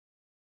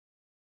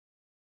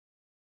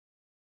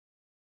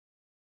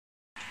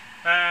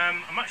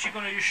I'm actually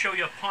going to just show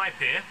you a pipe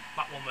here,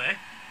 that one there.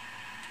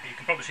 You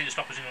can probably see the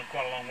stoppers in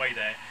quite a long way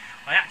there.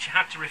 I actually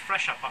had to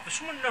refresh that pipe. For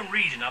some unknown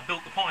reason, I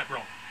built the pipe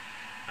wrong.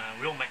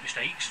 We all make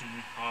mistakes,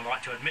 and I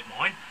like to admit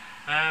mine.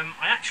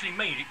 I actually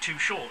made it too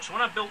short, so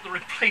when I built the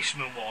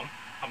replacement one,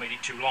 I made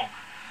it too long.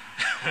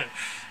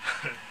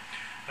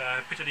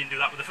 Pity I didn't do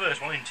that with the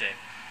first one, isn't it?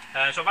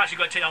 So I've actually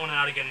got to take that one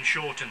out again and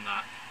shorten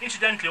that.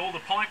 Incidentally, all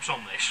the pipes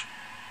on this,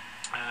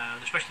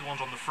 especially the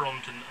ones on the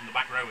front and the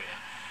back row here,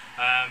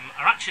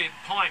 are actually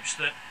pipes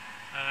that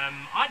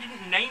I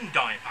didn't name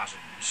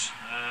diapasms.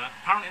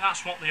 Apparently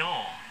that's what they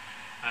are.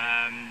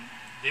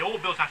 They're all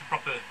built out of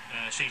proper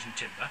seasoned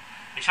timber.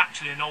 It's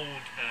actually an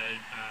old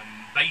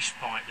bass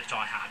pipe that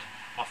I had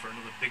off for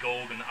another big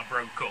organ that I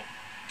broke up,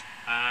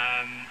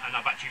 and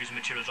I've actually used the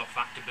materials off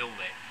that to build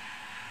it.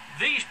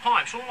 These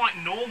pipes, unlike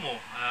normal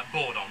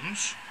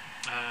board-ons,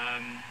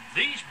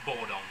 these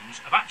board-ons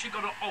have actually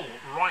got a hole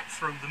right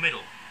through the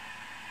middle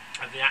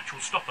of the actual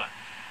stopper,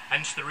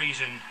 hence the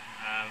reason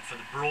for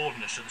the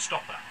broadness of the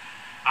stopper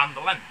and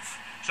the length.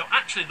 So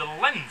actually the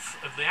length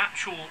of the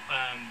actual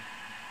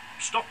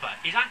stopper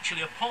is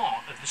actually a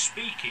part of the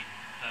speaking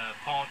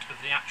part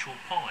of the actual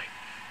pipe.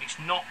 It's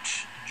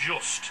not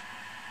just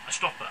a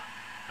stopper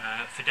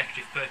for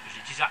decorative purposes.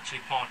 It is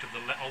actually part of the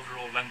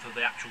overall length of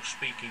the actual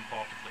speaking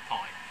part of the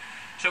pipe.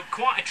 So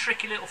quite a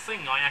tricky little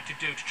thing I had to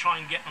do to try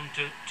and get them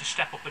to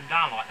step up and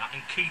down like that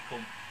and keep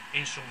them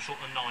in some sort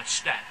of nice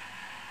step.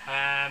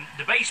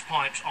 The bass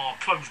pipes are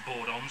closed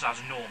board-ons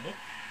as normal,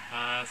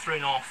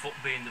 3.5 foot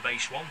being the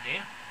base one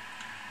here.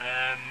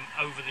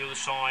 Over the other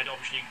side,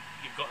 obviously,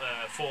 you've got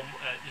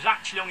there's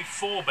actually only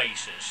 4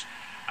 bases.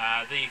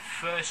 The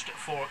first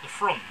 4 at the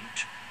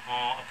front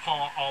are a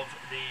part of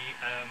the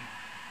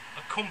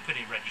a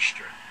company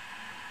register,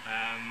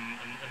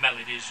 and the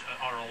melodies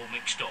are all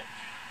mixed up.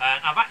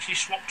 I've actually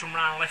swapped them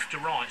round left to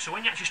right, so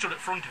when you actually stood at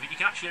front of it, you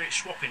can actually hear it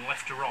swapping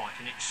left to right,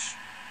 and it's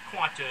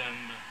quite,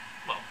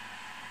 well,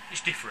 it's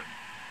different.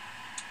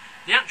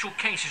 The actual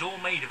case is all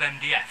made of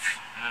MDF.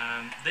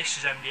 This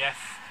is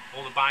MDF,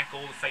 all the back,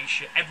 all the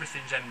fascia,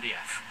 everything's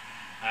MDF.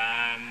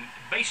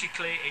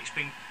 Basically, it's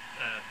been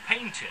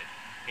painted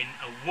in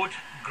a wood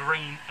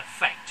grain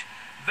effect,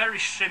 very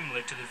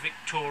similar to the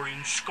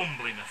Victorian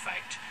scumbling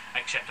effect,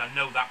 except I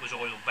know that was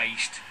oil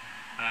based,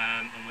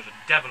 and was a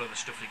devil of a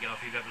stuff to get off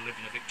if you've ever lived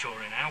in a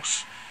Victorian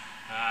house.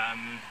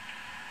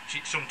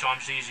 It's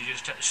sometimes easy to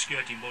just take the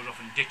skirting boards off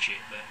and ditch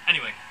it, but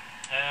anyway,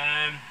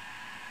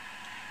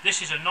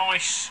 this is a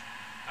nice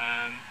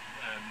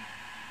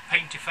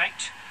paint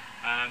effect.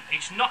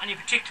 It's not any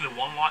particular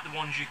one like the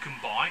ones you can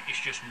buy, it's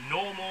just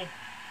normal,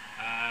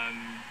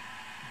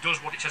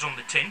 does what it says on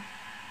the tin,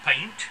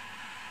 paint,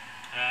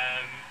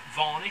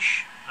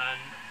 varnish, and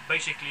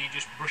basically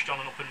just brushed on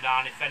and up and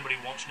down. If anybody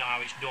wants to know how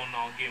it's done,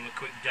 I'll give them a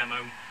quick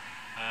demo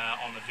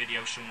on a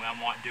video somewhere. I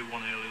might do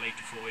one early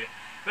later for you.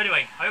 But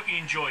anyway, I hope you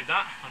enjoyed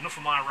that. Enough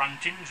of my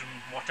rantings and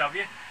what have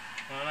you,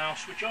 and I'll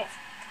switch off.